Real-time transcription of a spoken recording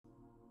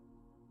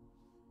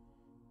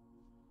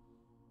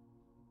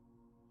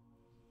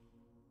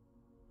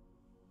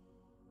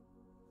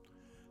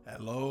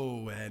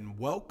Hello and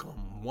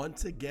welcome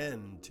once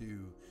again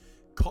to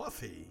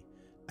Coffee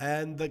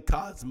and the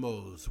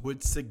Cosmos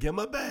with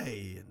Sagima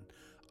Bay. And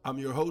I'm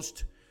your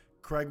host,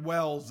 Craig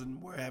Wells, and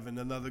we're having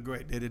another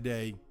great day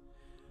today.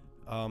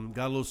 Got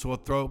a little sore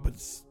throat, but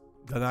it's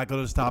not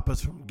going to stop us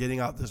from getting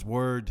out this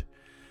word.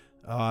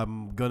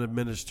 I'm going to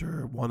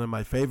minister one of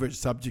my favorite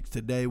subjects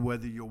today,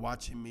 whether you're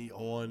watching me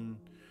on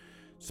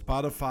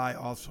Spotify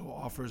also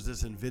offers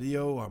this in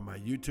video, or my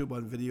YouTube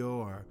on video,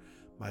 or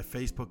my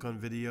Facebook on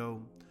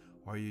video,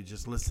 or you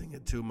just listening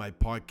to my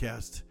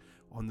podcast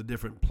on the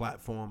different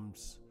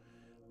platforms.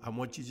 I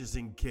want you to just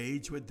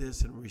engage with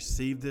this and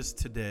receive this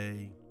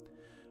today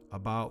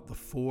about the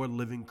four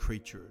living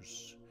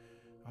creatures.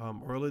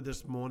 Early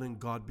this morning,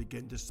 God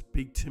began to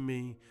speak to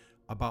me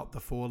about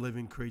the four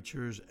living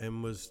creatures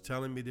and was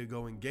telling me to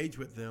go engage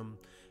with them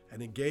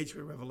and engage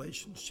with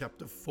Revelations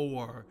chapter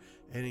 4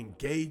 and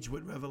engage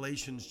with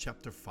Revelations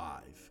chapter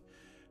 5.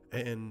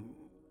 And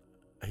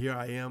here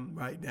I am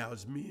right now.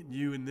 It's me and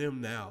you and them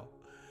now.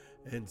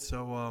 And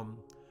so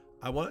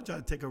I want to try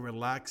to take a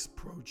relaxed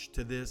approach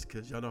to this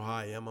because y'all know how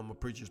I am. I'm a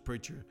preacher's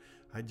preacher.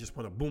 I just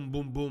want to boom,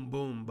 boom, boom,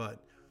 boom.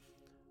 But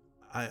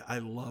I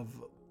love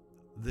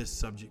this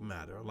subject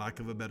matter, a lack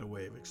of a better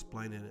way of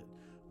explaining it,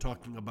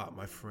 talking about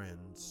my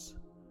friends.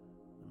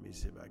 Let me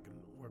see if I can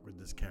work with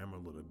this camera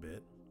a little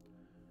bit.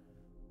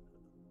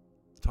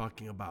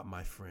 Talking about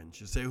my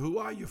friends. You say, who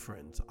are your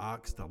friends?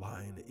 Ox, the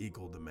lion, the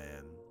eagle, the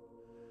man.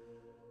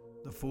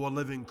 The four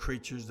living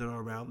creatures that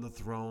are around the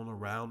throne,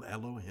 around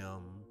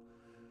Elohim,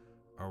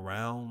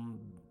 around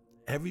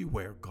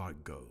everywhere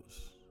God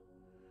goes.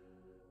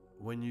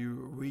 When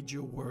you read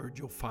your word,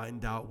 you'll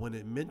find out when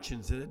it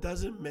mentions it. It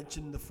doesn't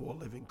mention the four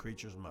living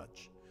creatures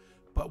much,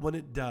 but when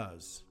it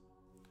does.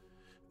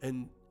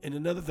 And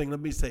another thing, let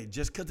me say,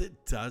 just because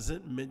it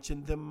doesn't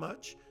mention them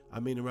much,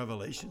 I mean in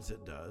Revelations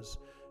it does,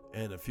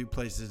 and a few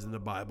places in the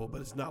Bible, but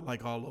it's not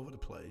like all over the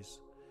place.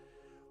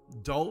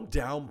 Don't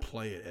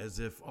downplay it as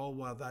if, oh,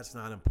 well, that's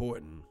not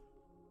important.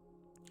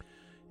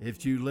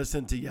 If you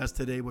listened to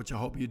yesterday, which I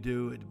hope you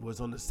do, it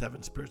was on the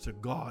seven spirits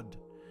of God.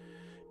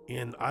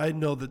 And I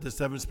know that the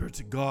seven spirits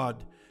of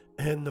God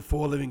and the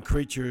four living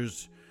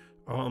creatures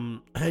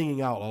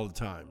hanging out all the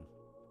time.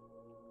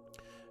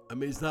 I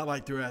mean, it's not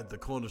like they're at the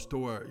corner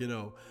store,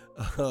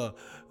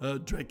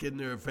 drinking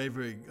their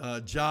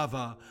favorite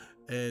Java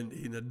and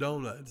eating a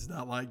donut. It's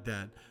not like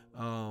that.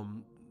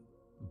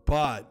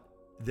 But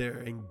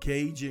they're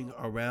engaging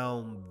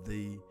around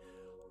the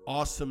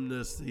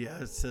awesomeness, the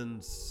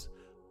essence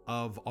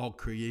of all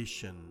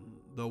creation,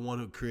 the one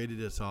who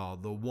created us all,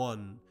 the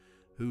one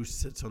who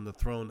sits on the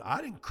throne.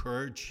 I'd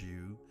encourage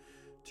you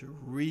to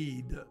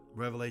read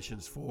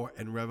Revelations 4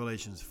 and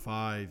Revelations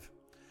 5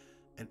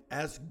 and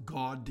ask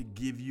God to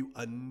give you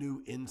a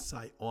new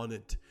insight on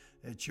it,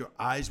 that your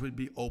eyes would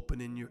be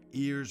open and your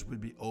ears would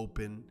be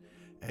open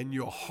and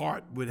your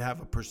heart would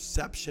have a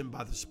perception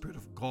by the Spirit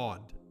of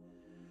God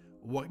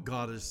what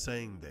God is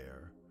saying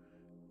there,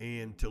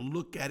 and to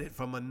look at it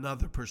from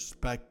another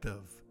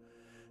perspective.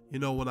 You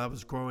know, when I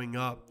was growing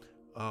up,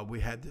 we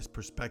had this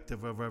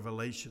perspective of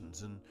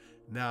Revelations, and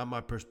now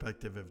my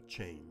perspective have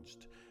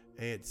changed.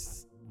 And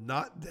it's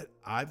not that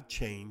I've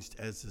changed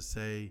as to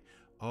say,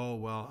 oh,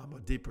 well, I'm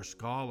a deeper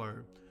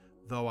scholar,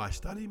 though I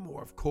study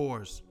more, of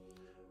course.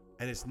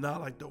 And it's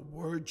not like the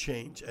word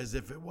changed as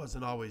if it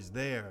wasn't always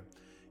there.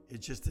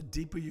 It's just the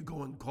deeper you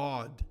go in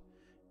God,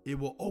 it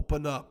will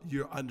open up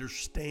your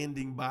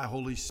understanding by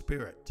Holy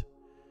Spirit.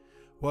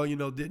 Well,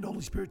 didn't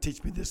Holy Spirit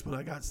teach me this when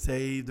I got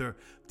saved? Or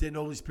didn't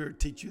Holy Spirit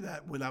teach you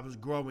that when I was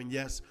growing?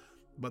 Yes,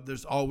 but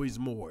there's always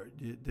more.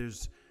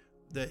 There's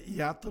that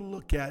you have to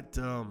look at.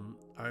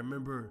 I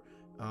remember,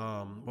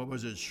 what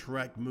was it,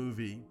 Shrek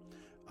movie?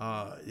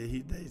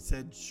 They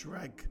said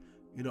Shrek,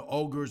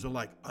 ogres are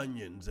like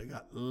onions. They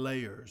got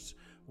layers.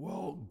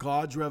 Well,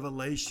 God's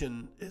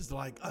revelation is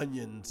like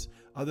onions,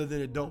 other than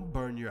it don't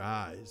burn your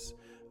eyes.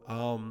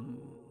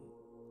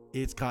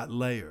 It's got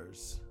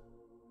layers.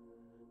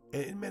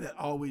 It may not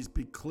always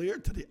be clear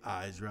to the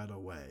eyes right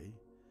away,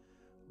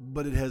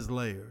 but it has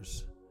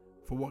layers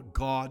for what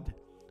God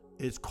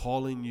is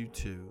calling you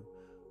to.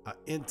 An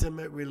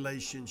intimate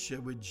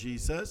relationship with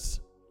Jesus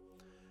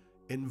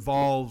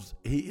involves,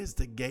 He is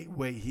the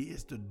gateway, He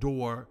is the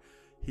door,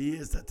 He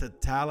is the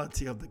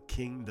totality of the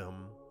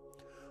kingdom,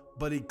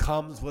 but He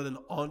comes with an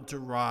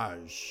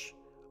entourage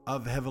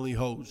of heavenly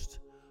hosts,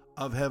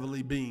 of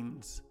heavenly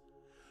beings.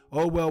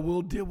 Oh, well,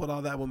 we'll deal with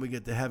all that when we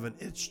get to heaven.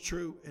 It's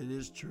true. It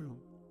is true.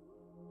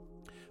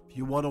 If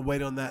you want to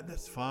wait on that,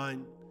 that's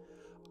fine.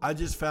 I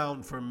just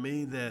found for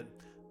me that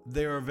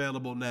they're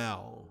available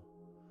now.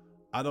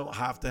 I don't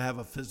have to have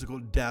a physical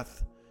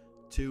death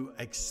to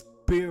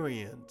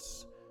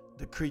experience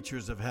the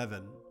creatures of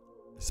heaven,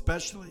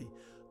 especially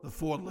the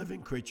four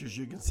living creatures.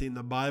 You can see in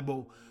the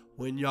Bible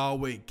when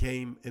Yahweh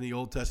came in the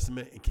Old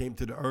Testament and came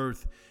to the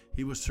earth,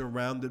 He was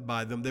surrounded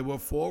by them. They were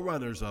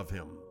forerunners of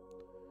Him.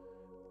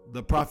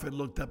 The prophet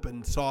looked up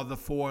and saw the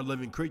four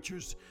living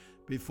creatures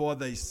before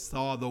they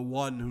saw the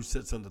one who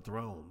sits on the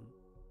throne.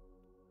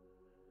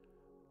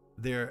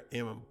 They're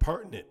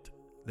impertinent.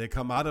 They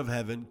come out of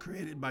heaven,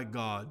 created by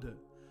God,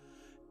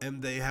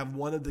 and they have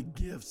one of the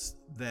gifts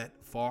that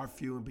far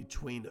few in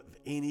between of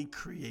any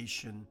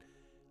creation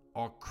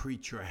or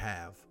creature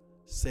have,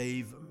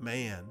 save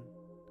man.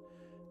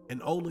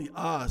 And only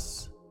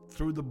us,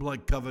 through the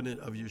blood covenant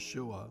of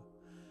Yeshua,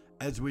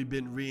 as we've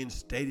been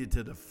reinstated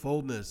to the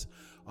fullness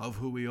of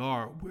who we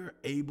are, we're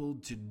able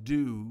to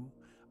do.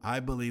 I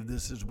believe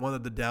this is one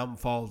of the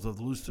downfalls of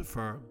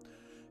Lucifer,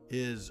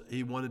 is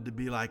he wanted to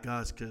be like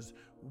us, because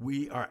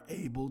we are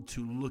able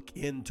to look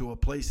into a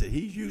place that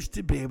he used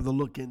to be able to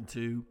look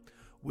into,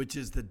 which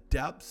is the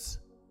depths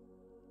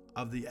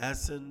of the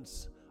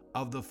essence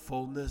of the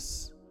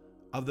fullness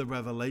of the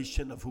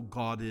revelation of who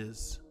God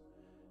is,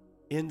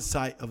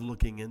 insight of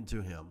looking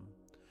into him.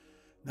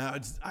 Now,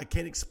 I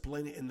can't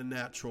explain it in the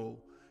natural.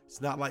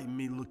 It's not like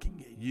me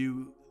looking at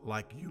you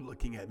like you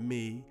looking at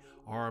me,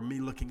 or me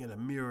looking in a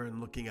mirror and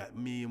looking at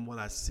me and what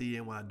I see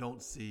and what I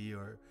don't see,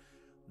 or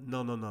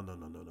no.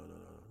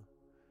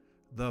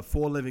 The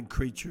four living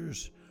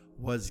creatures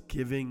was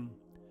giving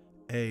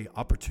a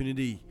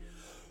opportunity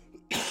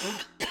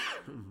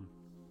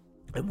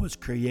and was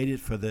created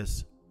for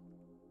this,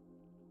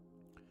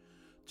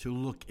 to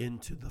look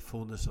into the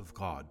fullness of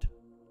God,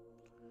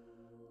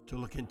 to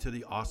look into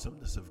the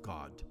awesomeness of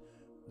God,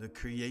 the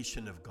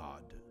creation of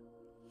God.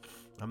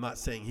 I'm not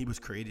saying he was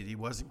created, he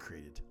wasn't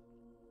created.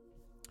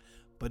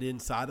 But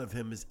inside of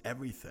him is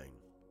everything.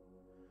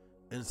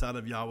 Inside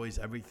of Yahweh is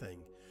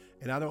everything.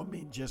 And I don't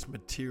mean just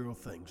material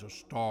things, or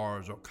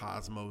stars, or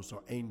cosmos,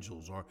 or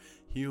angels, or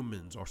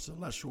humans, or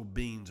celestial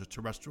beings, or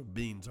terrestrial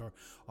beings, or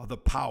the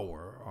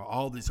power, or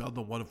all these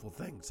other wonderful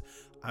things.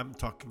 I'm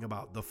talking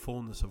about the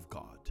fullness of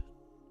God.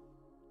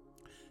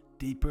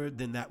 Deeper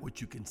than that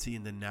which you can see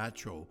in the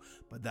natural,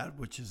 but that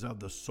which is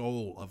of the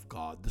soul of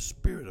God, the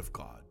Spirit of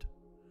God.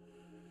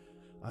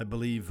 I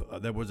believe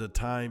there was a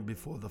time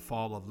before the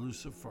fall of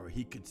Lucifer,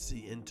 he could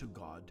see into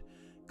God,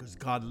 because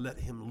God let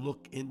him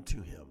look into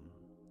him.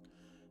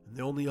 And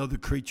the only other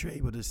creature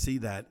able to see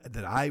that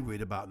I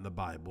read about in the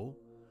Bible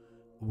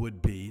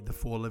would be the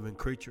four living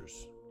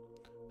creatures.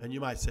 And you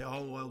might say,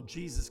 oh, well,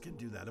 Jesus can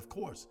do that. Of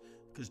course,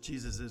 because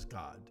Jesus is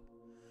God.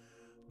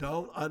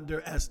 Don't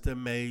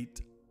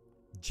underestimate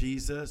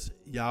Jesus,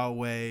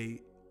 Yahweh,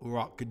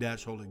 Ruach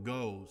Kadesh, Holy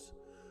Ghost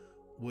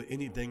with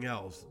anything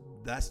else.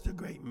 That's the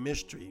great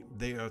mystery.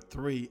 They are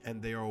three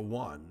and they are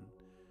one.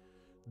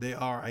 They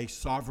are a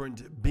sovereign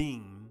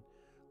being,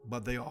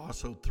 but they are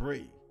also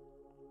three.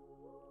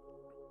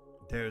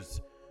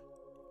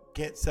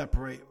 Can't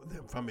separate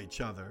them from each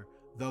other,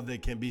 though they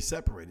can be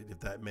separated, if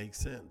that makes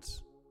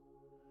sense.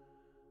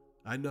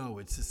 I know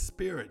it's the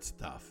spirit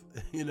stuff.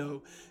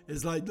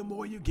 It's like the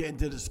more you get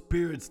into the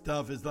spirit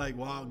stuff, it's like,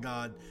 wow,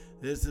 God,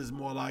 this is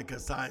more like a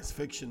science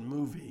fiction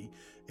movie.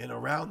 And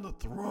around the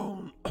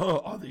throne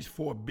are these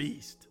four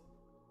beasts.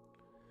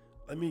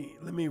 Let me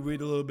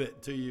read a little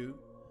bit to you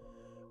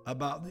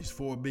about these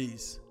four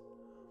beasts.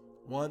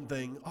 One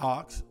thing,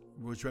 ox,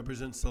 which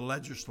represents the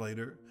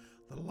legislator,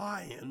 the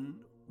lion,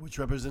 which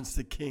represents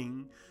the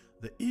king,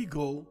 the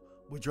eagle,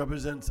 which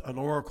represents an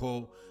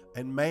oracle,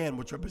 and man,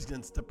 which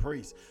represents the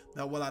priest.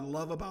 Now, what I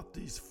love about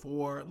these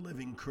four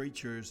living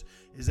creatures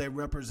is they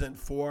represent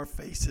four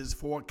faces,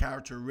 four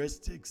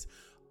characteristics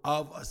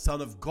of a son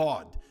of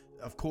God.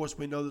 Of course,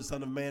 we know the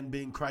Son of Man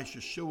being Christ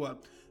Yeshua,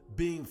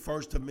 being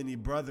first of many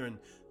brethren,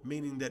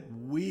 meaning that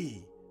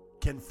we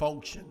can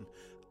function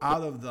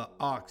out of the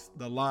ox,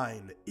 the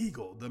lion, the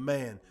eagle, the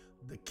man,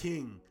 the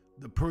king,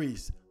 the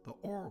priest, the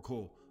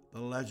oracle,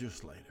 the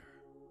legislator.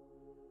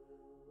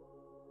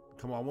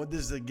 Come on, I want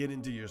this to get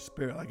into your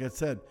spirit. Like I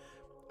said,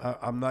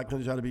 I'm not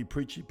going to try to be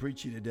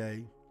preachy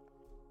today.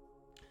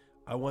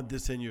 I want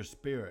this in your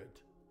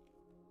spirit.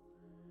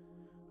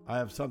 I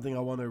have something I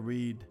want to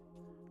read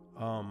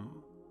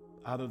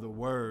out of the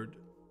Word,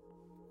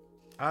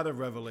 out of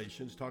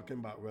Revelations, talking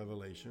about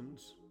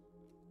Revelations.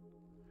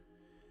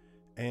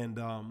 And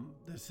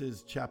this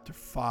is chapter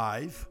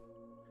 5,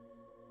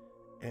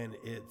 and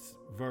it's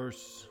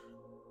verse,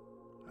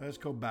 let's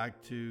go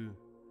back to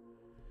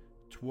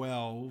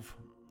 12.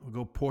 We'll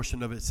go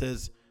portion of it. It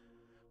says,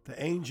 the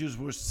angels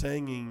were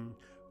singing,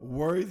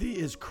 worthy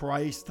is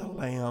Christ the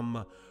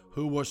Lamb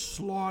who was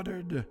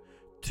slaughtered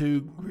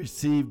to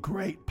receive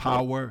great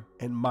power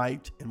and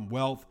might and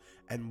wealth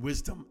and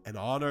wisdom and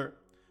honor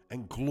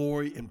and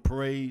glory and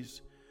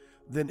praise.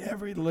 Then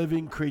every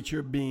living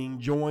creature being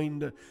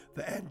joined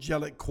the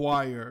angelic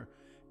choir,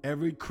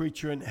 every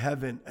creature in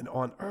heaven and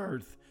on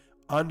earth,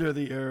 under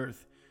the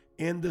earth,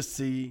 in the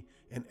sea,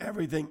 and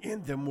everything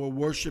in them were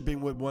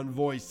worshiping with one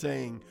voice,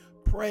 saying,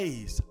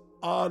 praise,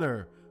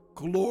 honor,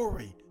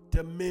 glory,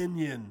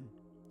 dominion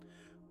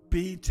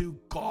be to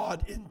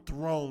God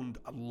enthroned.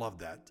 I love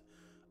that.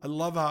 I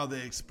love how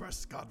they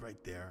express God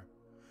right there.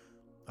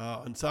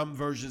 In some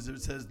versions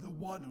it says the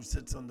one who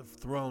sits on the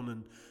throne,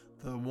 and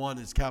the one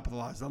is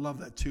capitalized. I love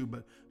that too,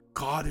 but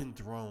God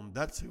enthroned,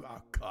 that's who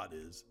our God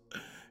is.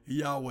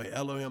 Yahweh,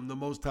 Elohim, the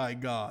Most High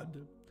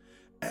God.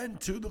 And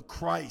to the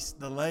Christ,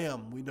 the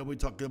Lamb, we know we're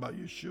talking about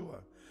Yeshua,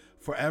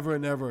 forever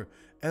and ever.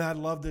 And I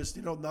love this,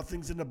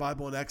 nothing's in the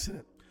Bible an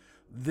accident.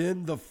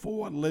 Then the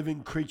 4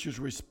 living creatures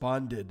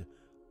responded,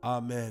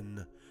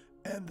 Amen.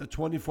 And the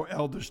 24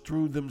 elders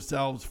threw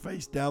themselves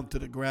face down to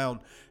the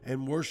ground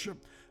and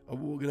worshiped. We're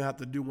going to have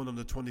to do one on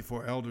the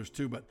 24 elders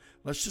too, but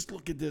let's just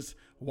look at this.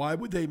 Why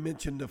would they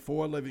mention the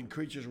 4 living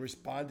creatures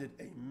responded,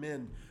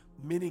 Amen,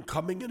 meaning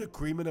coming in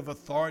agreement of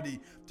authority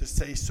to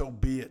say, so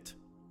be it?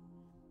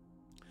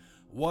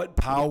 What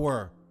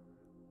power,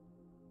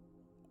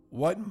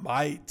 what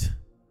might,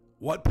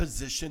 what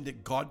position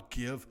did God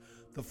give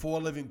the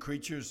 4 living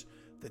creatures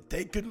that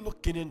they could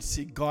look in and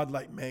see God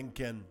like man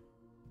can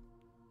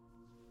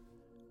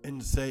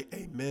and say,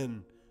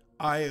 Amen,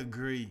 I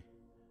agree.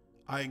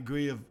 I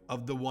agree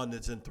of the one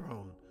that's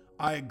enthroned.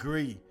 I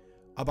agree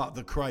about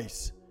the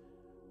Christ,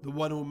 the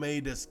one who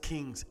made us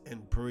kings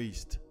and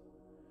priests.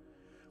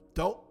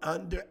 Don't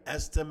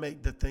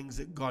underestimate the things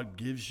that God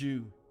gives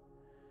you.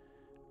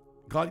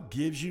 God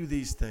gives you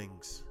these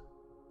things.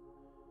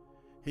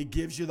 He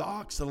gives you the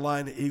ox, the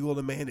lion, the eagle,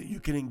 the man, that you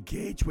can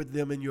engage with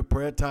them in your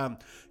prayer time.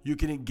 You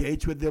can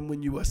engage with them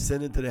when you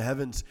ascend into the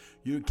heavens.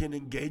 You can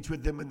engage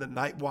with them in the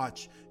night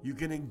watch. You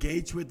can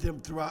engage with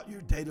them throughout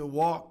your day to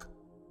walk.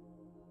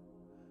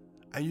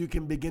 And you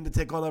can begin to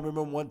take on. I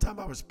remember one time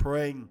I was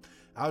praying.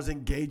 I was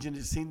engaging.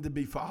 It seemed to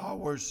be for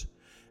hours.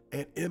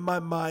 And in my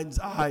mind's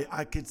eye,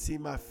 I could see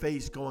my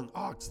face going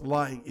ox,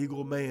 lion,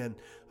 eagle, man.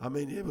 I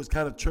mean, it was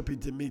kind of trippy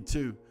to me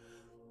too.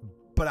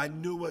 But I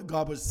knew what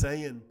God was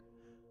saying.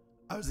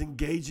 I was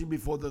engaging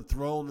before the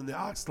throne, and the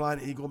ox,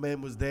 lion, eagle, man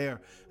was there.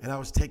 And I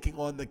was taking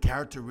on the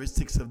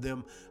characteristics of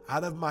them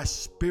out of my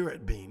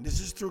spirit being.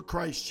 This is through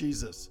Christ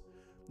Jesus.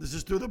 This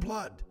is through the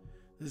blood.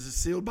 This is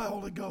sealed by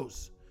Holy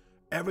Ghost.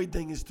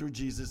 Everything is through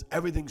Jesus.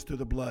 Everything's through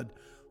the blood.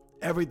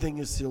 Everything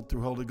is sealed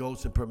through Holy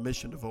Ghost and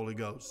permission of Holy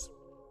Ghost.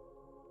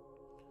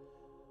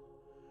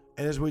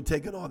 And as we're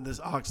taking on this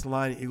ox,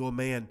 lion, eagle,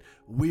 man,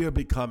 we are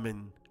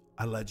becoming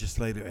a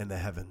legislator in the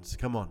heavens.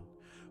 Come on.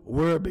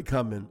 We're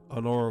becoming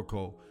an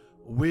oracle.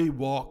 We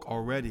walk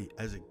already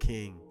as a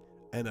king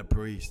and a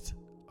priest,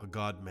 a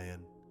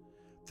God-man,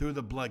 through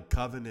the blood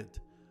covenant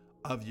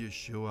of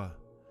Yeshua.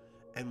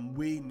 And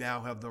we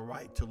now have the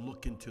right to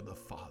look into the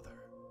Father.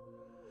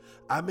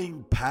 I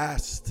mean,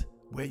 past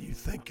where you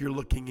think you're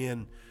looking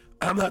in.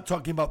 I'm not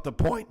talking about the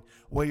point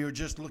where you're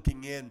just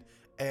looking in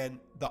and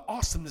the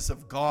awesomeness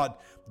of God,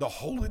 the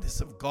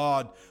holiness of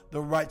God,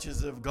 the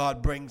righteousness of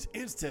God brings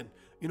instant,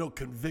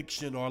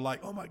 conviction, or like,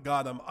 oh my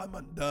God, I'm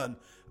undone.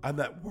 I'm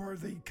not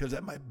worthy, because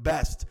at my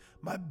best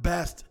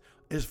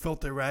is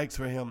filthy rags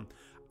for him.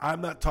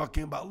 I'm not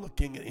talking about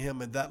looking at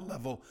him at that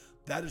level.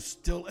 That is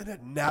still at a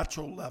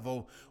natural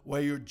level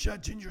where you're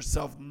judging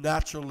yourself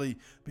naturally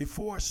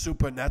before a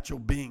supernatural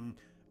being,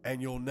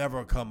 and you'll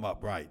never come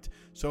up right.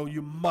 So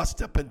you must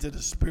step into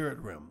the spirit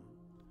realm.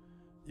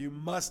 You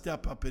must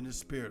step up in the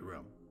spirit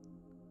realm.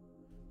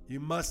 You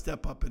must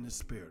step up in the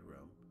spirit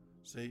realm.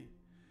 See?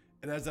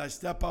 And as I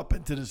step up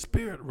into the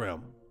spirit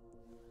realm,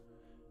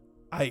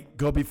 I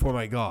go before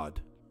my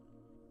God.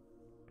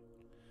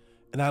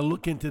 And I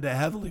look into the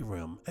heavenly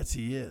realm as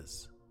he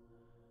is.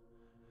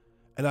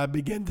 And I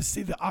begin to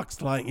see the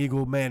ox, lion,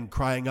 eagle, man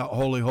crying out,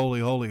 holy, holy,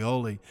 holy,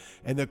 holy.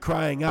 And they're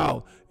crying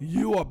out,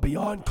 you are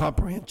beyond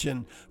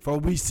comprehension, for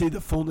we see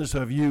the fullness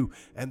of you,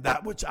 and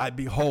that which I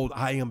behold,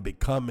 I am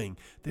becoming.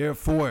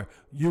 Therefore,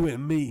 you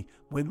and me,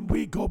 when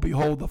we go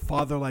behold the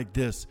Father like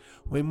this,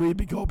 when we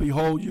go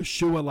behold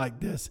Yeshua like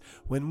this,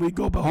 when we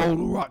go behold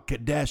Ruach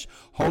Kadesh,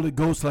 Holy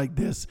Ghost like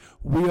this,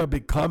 we are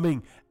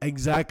becoming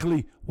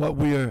exactly what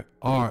we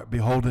are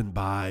beholden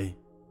by.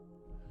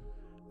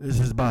 This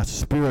is by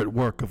spirit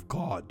work of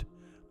God.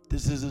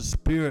 This is a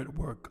spirit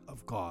work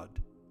of God.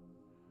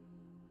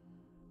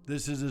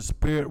 This is a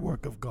spirit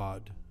work of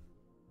God.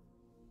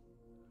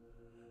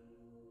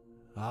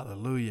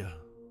 Hallelujah.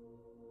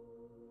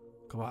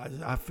 Come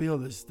on, I feel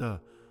this,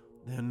 the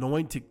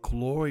anointed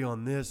glory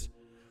on this.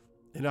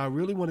 And I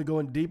really want to go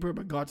in deeper,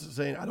 but God's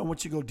saying, I don't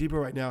want you to go deeper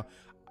right now.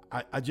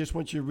 I just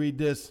want you to read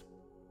this.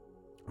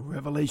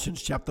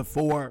 Revelations chapter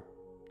 4.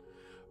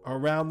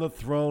 Around the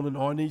throne and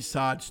on each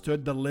side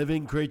stood the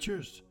living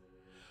creatures,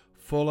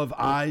 full of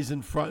eyes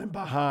in front and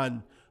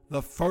behind.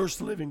 The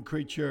first living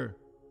creature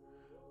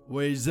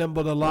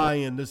resembled a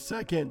lion. The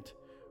second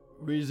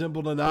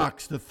resembled an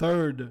ox. The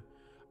third,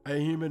 a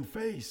human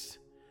face.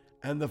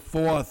 And the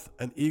fourth,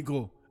 an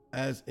eagle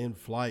as in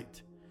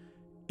flight.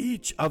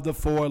 Each of the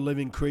 4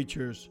 living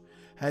creatures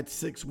had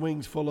 6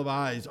 wings full of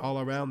eyes all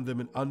around them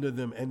and under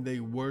them, and they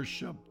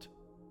worshipped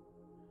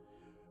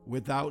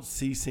without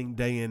ceasing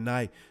day and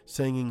night,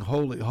 singing,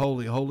 holy,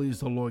 holy, holy is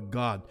the Lord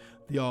God,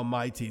 the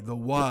Almighty, the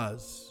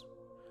was.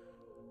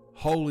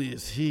 Holy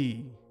is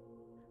he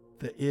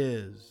that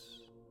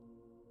is.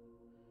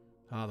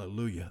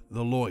 Hallelujah.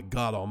 The Lord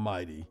God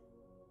Almighty.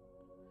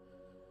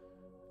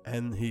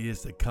 And he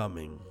is the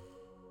coming.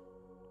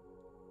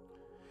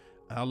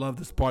 I love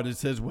this part. It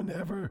says,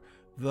 whenever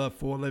the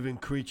 4 living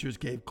creatures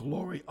gave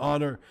glory,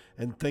 honor,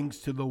 and thanks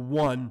to the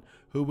one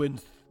who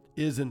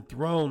is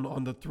enthroned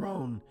on the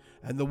throne,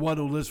 and the one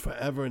who lives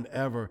forever and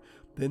ever,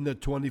 then the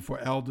 24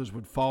 elders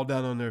would fall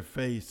down on their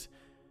face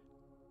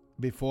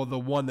before the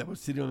one that was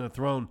sitting on the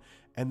throne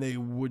and they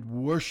would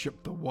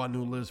worship the one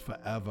who lives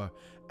forever.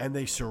 And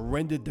they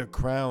surrendered their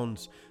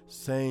crowns,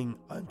 saying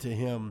unto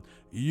him,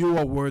 You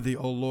are worthy,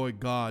 O Lord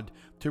God,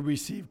 to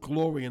receive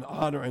glory and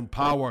honor and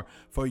power,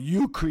 for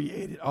you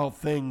created all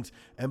things,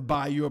 and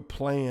by your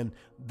plan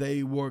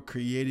they were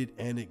created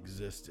and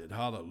existed.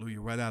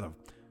 Hallelujah. Right out of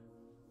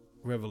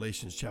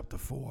Revelation chapter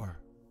 4.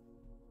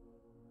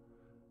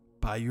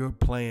 By your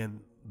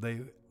plan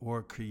they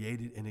were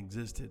created and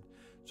existed.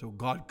 So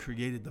God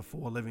created the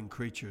four living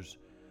creatures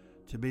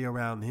to be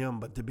around him,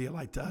 but to be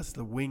like to us.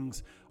 The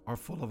wings are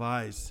full of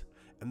eyes,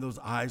 and those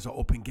eyes are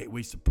open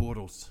gateways to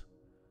portals.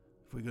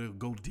 If we're going to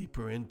go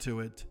deeper into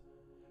it,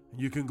 and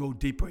you can go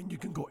deeper and you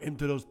can go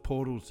into those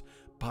portals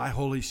by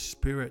Holy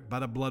Spirit, by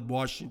the blood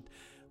washing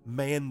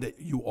man that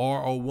you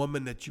are, or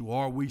woman that you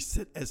are. We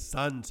sit as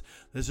sons.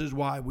 This is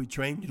why we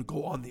train you to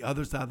go on the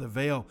other side of the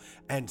veil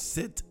and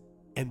sit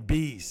and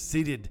be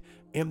seated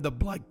in the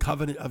blood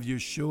covenant of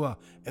Yeshua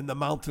in the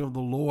mountain of the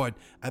Lord,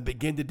 and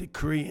begin to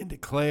decree and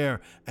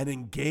declare and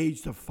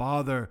engage the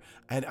Father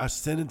and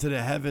ascend into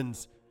the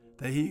heavens,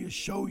 that he will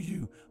show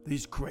you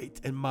these great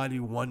and mighty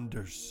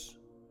wonders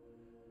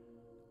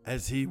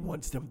as he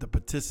wants them to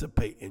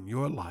participate in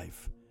your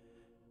life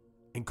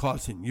and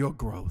causing your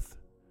growth,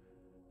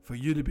 for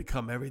you to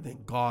become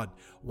everything God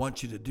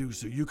wants you to do,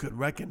 so you could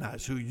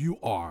recognize who you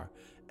are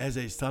as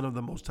a son of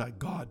the Most High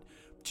God.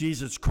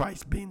 Jesus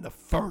Christ being the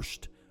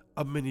first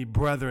of many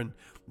brethren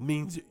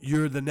means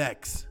you're the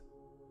next.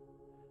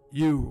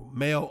 You,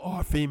 male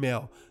or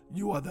female,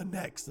 you are the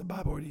next. The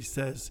Bible already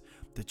says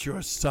that you're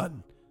a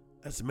son.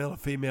 That's male or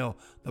female.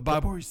 The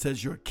Bible already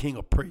says you're a king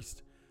or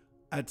priest.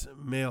 That's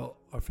male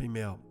or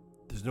female.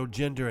 There's no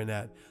gender in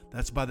that.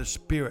 That's by the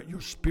Spirit,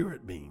 your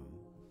spirit being.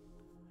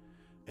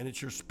 And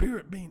it's your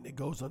spirit being that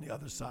goes on the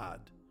other side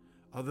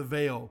of the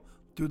veil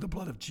through the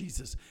blood of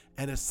Jesus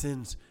and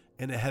ascends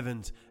in the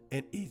heavens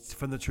and eats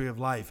from the tree of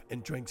life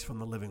and drinks from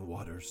the living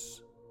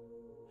waters.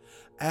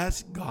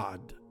 Ask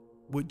God,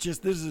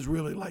 this is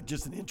really like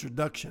just an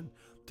introduction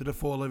to the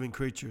four living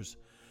creatures.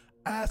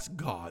 Ask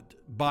God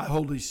by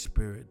Holy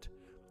Spirit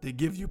to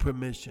give you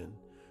permission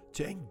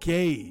to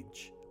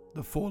engage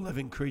the four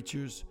living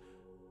creatures,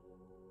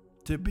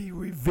 to be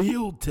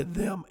revealed to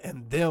them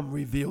and them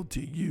revealed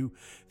to you,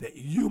 that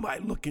you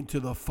might look into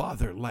the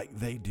Father like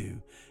they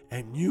do,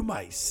 and you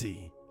might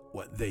see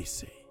what they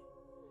see.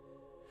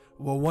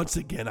 Well, once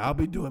again, I'll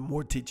be doing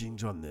more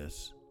teachings on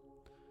this.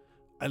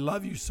 I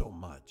love you so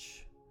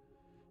much.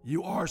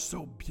 You are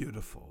so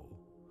beautiful.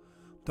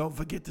 Don't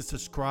forget to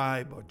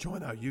subscribe or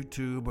join our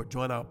YouTube or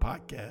join our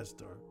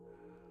podcast, or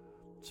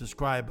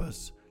subscribe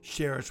us,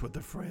 share us with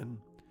a friend.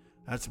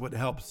 That's what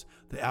helps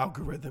the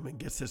algorithm and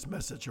gets this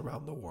message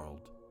around the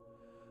world.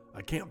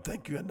 I can't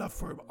thank you enough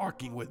for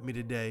arcing with me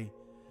today.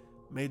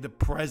 May the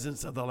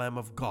presence of the Lamb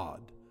of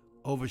God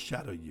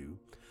overshadow you.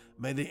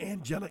 May the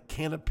angelic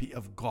canopy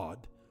of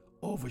God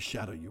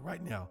overshadow you.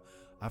 Right now,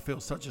 I feel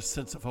such a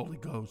sense of Holy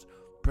Ghost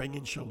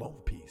bringing shalom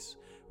peace,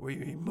 where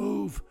you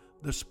remove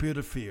the spirit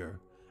of fear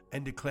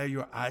and declare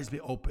your eyes be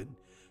open,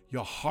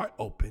 your heart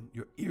open,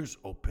 your ears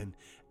open,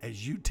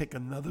 as you take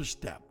another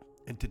step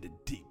into the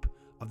deep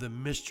of the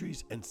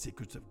mysteries and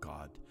secrets of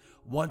God.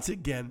 Once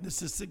again,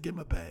 this is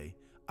Sagima Bay.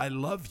 I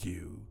love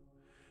you.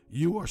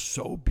 You are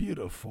so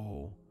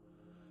beautiful.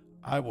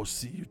 I will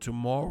see you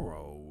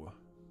tomorrow.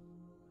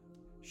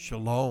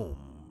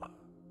 Shalom.